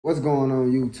What's going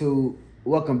on, YouTube?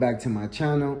 Welcome back to my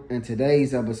channel. In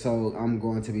today's episode, I'm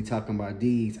going to be talking about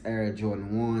these Air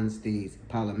Jordan 1s, these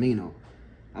Palomino.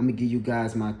 I'm going to give you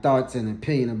guys my thoughts and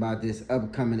opinion about this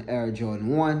upcoming Air Jordan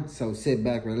 1. So sit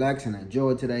back, relax, and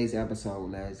enjoy today's episode.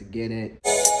 Let's get it.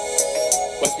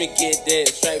 Watch me get that,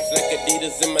 stripes like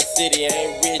Adidas in my city. I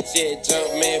ain't rich yet,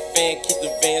 jump man fan, keep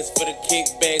the vans for the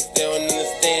kickbacks. They don't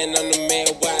understand I'm the man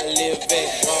where I live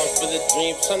at. All for the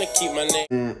dream, trying to keep my name.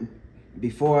 And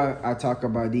before I talk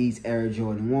about these Air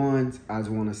Jordan 1s, I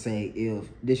just want to say, if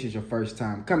this is your first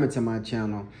time coming to my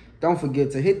channel, don't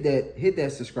forget to hit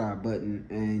that subscribe button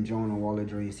and join the Wall of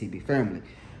Dreams CB family.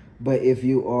 But if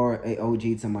you are a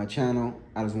OG to my channel,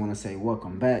 I just want to say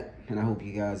welcome back, and I hope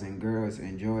you guys and girls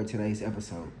enjoyed today's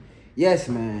episode. Yes,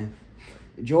 man,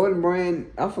 Jordan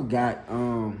brand, I forgot.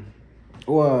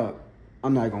 Well,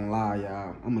 I'm not gonna lie,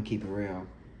 y'all. I'm gonna keep it real.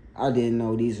 I didn't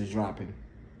know these was dropping.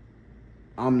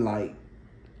 I'm like,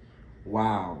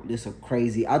 wow, this is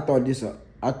crazy. I thought this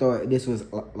was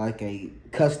like a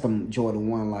custom Jordan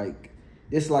 1, like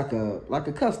this like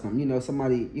a custom, you know,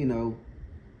 somebody, made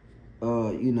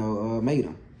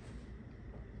them.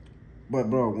 But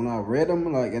bro, when I read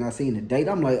them, like, and I seen the date,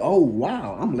 I'm like, oh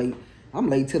wow, I'm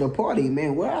late to the party,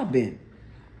 man. Where I been?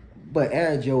 But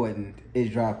Air Jordan is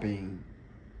dropping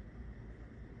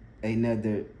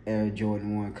another Air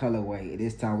Jordan 1 colorway.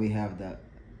 This time we have the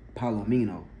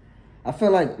Palomino. I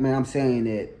feel like, man, I'm saying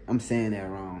that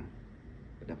wrong.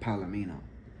 The Palomino.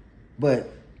 But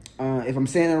if I'm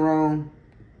saying it wrong,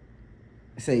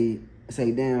 say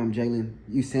damn, Jalen,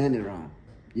 you saying it wrong.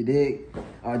 You dig?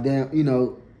 Damn,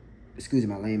 excuse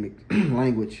my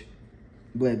language.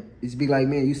 But it's be like,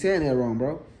 man, you saying that wrong,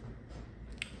 bro.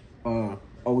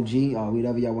 OG, or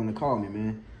whatever y'all want to call me,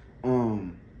 man.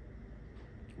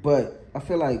 But I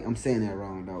feel like I'm saying that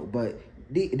wrong though. But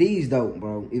these dope,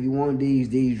 bro. If you want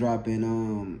these dropping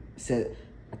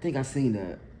I think I seen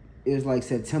that. It was like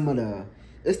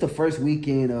it's the first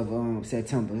weekend of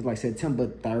September. It's like September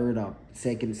 3rd or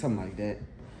 2nd, something like that.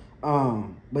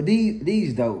 But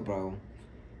these dope, bro.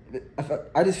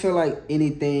 I just feel like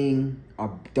anything a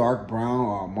dark brown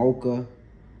or a mocha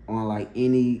on like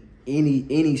any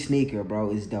sneaker,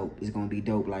 bro, is dope. It's gonna be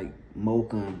dope, like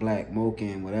mocha and black, mocha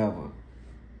and whatever,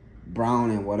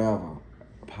 brown and whatever.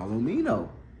 Palomino.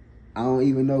 I don't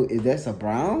even know if that's a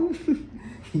brown.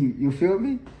 you feel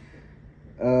me?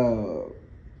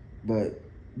 But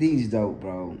these dope,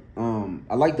 bro.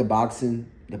 I like the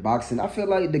boxing. I feel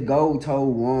like the gold toe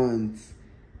ones,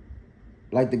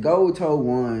 like that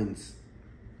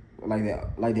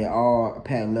all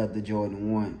patent leather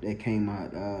Jordan 1 that came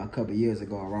out a couple years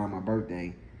ago around my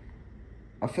birthday.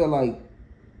 I feel like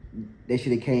they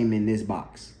should have came in this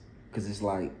box, cause it's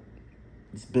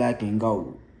black and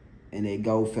gold, and that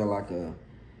gold felt like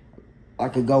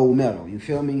a gold medal. You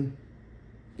feel me?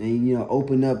 And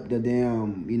open up the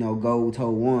damn gold toe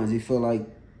ones. You feel like,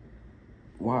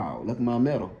 wow, look at my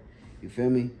medal. You feel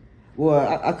me?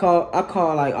 Well, I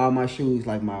call like all my shoes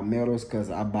like my medals, cause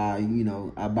I buy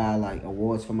like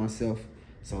awards for myself.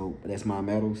 So that's my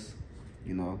medals.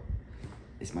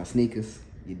 It's my sneakers.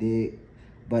 You dig?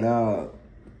 But I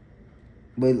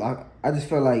just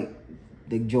feel like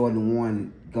the Jordan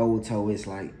 1 gold toe is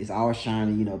like, it's all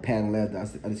shiny, patent leather.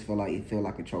 I just feel like it feel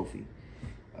like a trophy.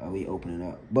 We open it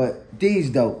up. But these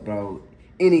dope, bro.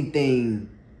 Anything,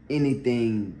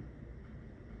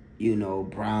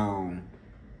 brown,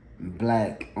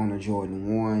 black on a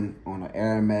Jordan 1, on an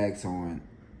Air Max, on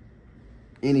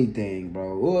anything,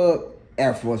 bro. Well,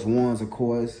 Air Force 1s, of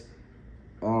course.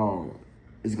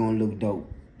 It's gonna look dope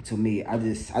to me. I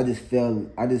just fell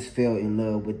in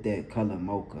love with that color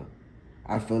mocha.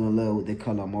 I fell in love with the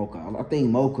color mocha. I think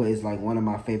mocha is like one of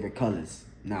my favorite colors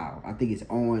now. I think it's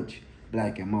orange,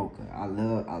 black, and mocha. I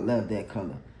love that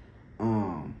color.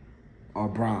 Or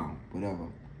brown, whatever.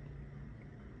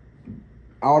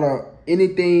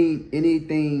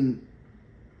 Anything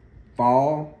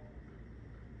fall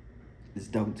is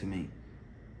dope to me.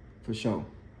 For sure.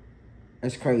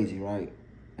 That's crazy, right?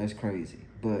 That's crazy.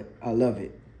 But I love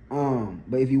it.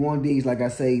 But if you want these, like I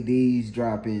say, these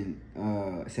dropping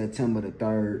September the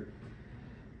 3rd.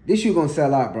 This shoe gonna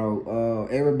sell out, bro.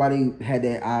 Everybody had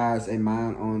their eyes and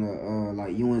mind on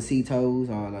like UNC toes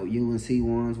or like UNC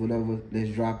ones, whatever. That's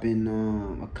dropping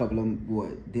a couple of them.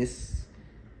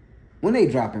 When they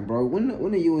dropping, bro? When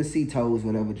the UNC toes,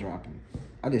 whatever, dropping?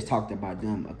 I just talked about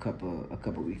them a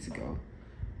couple weeks ago.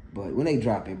 But when they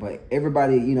dropping, but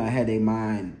everybody had their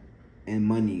mind and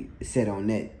money set on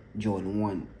that Jordan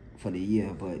 1 for the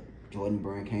year. But Jordan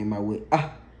brand came out with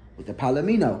the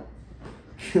Palomino.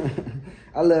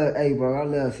 I love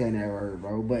saying that word,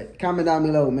 bro. But comment down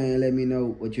below, man. Let me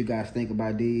know what you guys think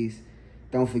about these.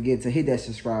 Don't forget to hit that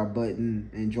subscribe button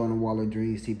and join the Wall of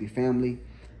Dreams TV family.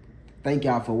 Thank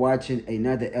y'all for watching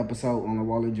another episode on the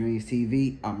Wall of Dreams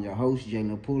TV. I'm your host,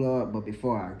 Jalen Poulard. But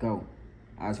before I go,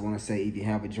 I just want to say, if you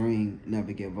have a dream,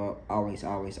 never give up. Always,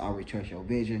 always, always trust your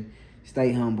vision.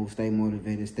 Stay humble, stay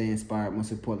motivated, stay inspired.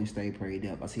 Most importantly, stay prayed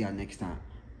up. I'll see y'all next time.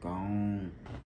 Gone.